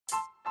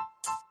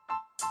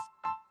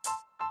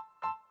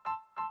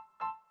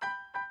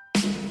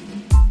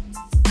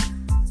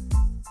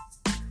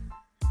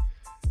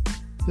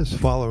This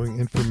following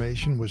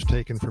information was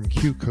taken from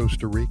Q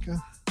Costa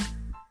Rica,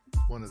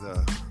 one of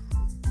the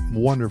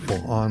wonderful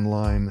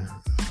online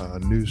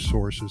news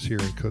sources here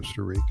in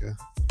Costa Rica.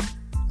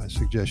 I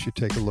suggest you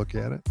take a look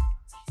at it.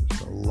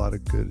 There's a lot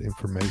of good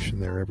information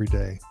there every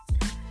day.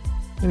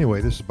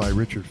 Anyway, this is by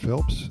Richard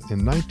Phelps.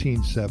 In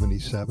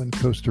 1977,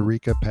 Costa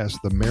Rica passed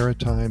the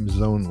Maritime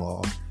Zone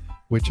Law,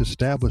 which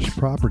established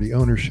property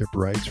ownership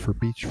rights for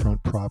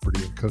beachfront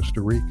property in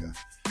Costa Rica.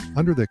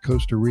 Under the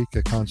Costa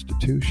Rica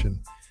Constitution,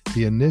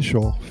 the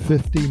initial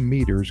 50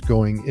 meters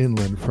going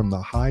inland from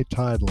the high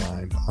tide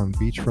line on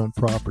beachfront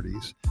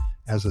properties,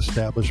 as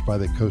established by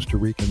the Costa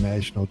Rica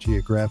National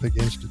Geographic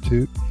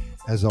Institute,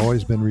 has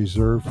always been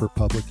reserved for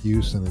public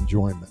use and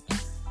enjoyment.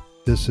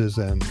 This is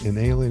an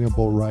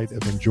inalienable right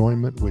of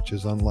enjoyment which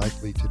is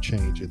unlikely to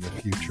change in the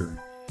future.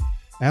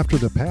 After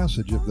the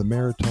passage of the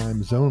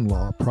Maritime Zone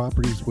Law,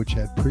 properties which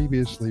had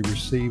previously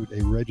received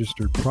a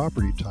registered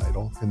property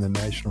title in the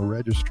National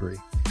Registry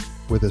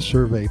with a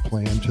survey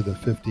plan to the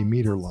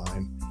 50-meter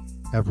line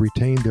have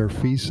retained their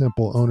fee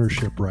simple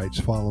ownership rights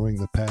following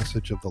the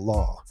passage of the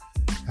law.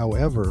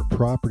 However,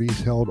 properties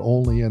held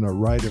only in a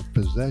right of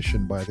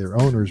possession by their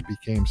owners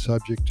became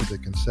subject to the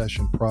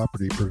concession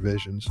property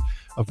provisions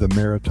of the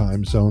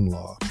Maritime Zone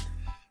Law.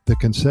 The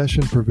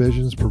concession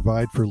provisions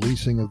provide for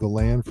leasing of the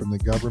land from the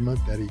government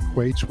that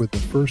equates with the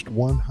first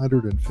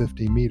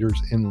 150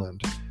 meters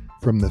inland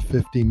from the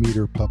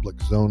 50-meter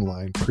public zone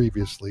line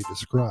previously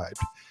described.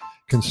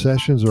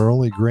 Concessions are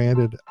only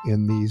granted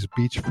in these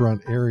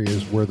beachfront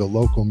areas where the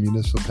local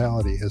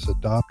municipality has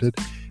adopted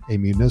a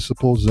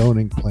municipal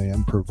zoning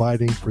plan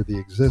providing for the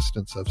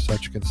existence of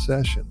such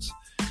concessions.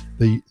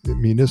 The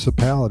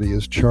municipality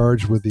is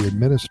charged with the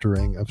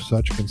administering of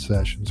such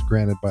concessions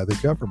granted by the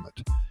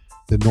government.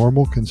 The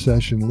normal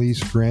concession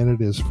lease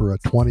granted is for a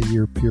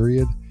 20-year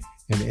period,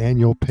 and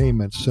annual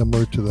payments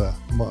similar to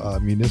the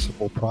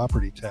municipal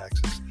property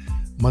taxes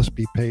must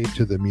be paid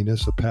to the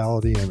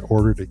municipality in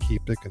order to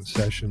keep the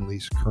concession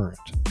lease current.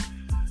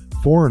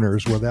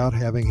 Foreigners without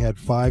having had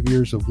 5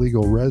 years of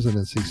legal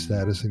residency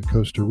status in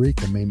Costa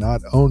Rica may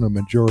not own a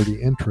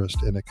majority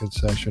interest in a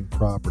concession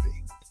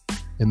property.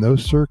 In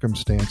those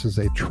circumstances,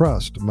 a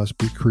trust must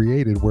be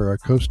created where a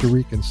Costa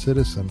Rican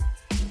citizen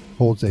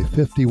holds a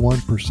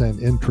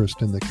 51%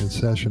 interest in the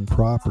concession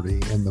property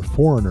and the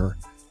foreigner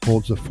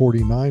holds a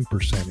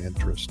 49%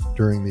 interest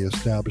during the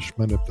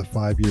establishment of the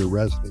 5-year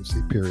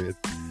residency period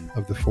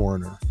of the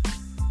foreigner.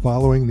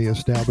 Following the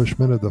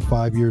establishment of the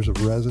 5 years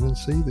of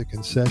residency, the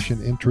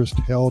concession interest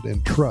held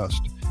in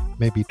trust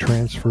may be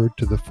transferred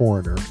to the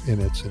foreigner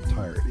in its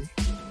entirety.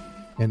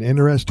 An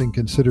interesting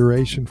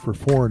consideration for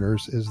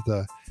foreigners is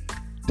the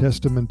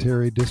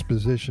testamentary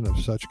disposition of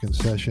such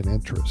concession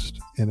interest.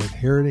 An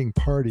inheriting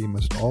party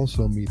must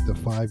also meet the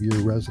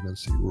 5-year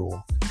residency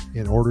rule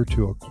in order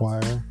to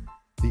acquire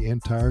the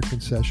entire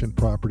concession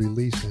property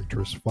lease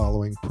interest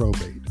following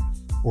probate,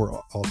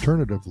 or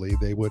alternatively,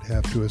 they would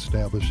have to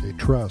establish a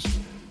trust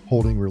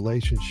holding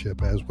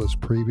relationship as was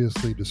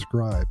previously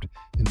described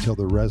until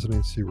the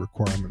residency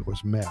requirement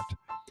was met.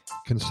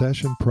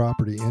 Concession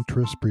property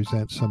interests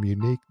present some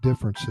unique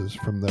differences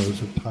from those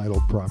of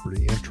titled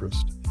property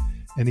interest.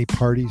 Any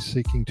party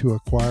seeking to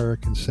acquire a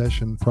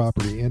concession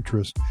property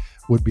interest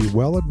would be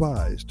well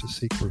advised to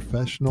seek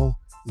professional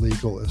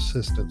legal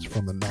assistance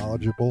from a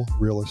knowledgeable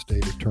real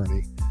estate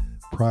attorney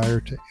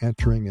prior to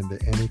entering into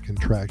any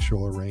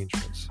contractual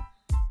arrangements.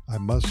 I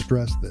must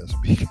stress this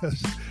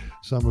because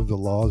some of the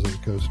laws in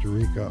Costa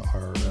Rica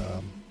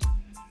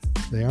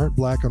they aren't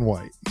black and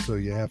white. So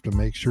you have to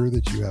make sure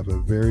that you have a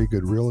very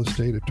good real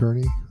estate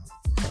attorney,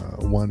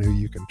 one who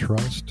you can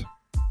trust.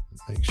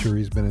 Make sure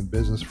he's been in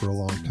business for a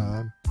long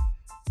time,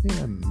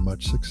 and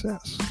much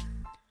success.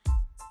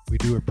 We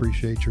do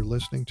appreciate your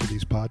listening to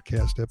these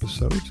podcast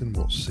episodes, and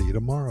we'll see you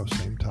tomorrow,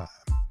 same time.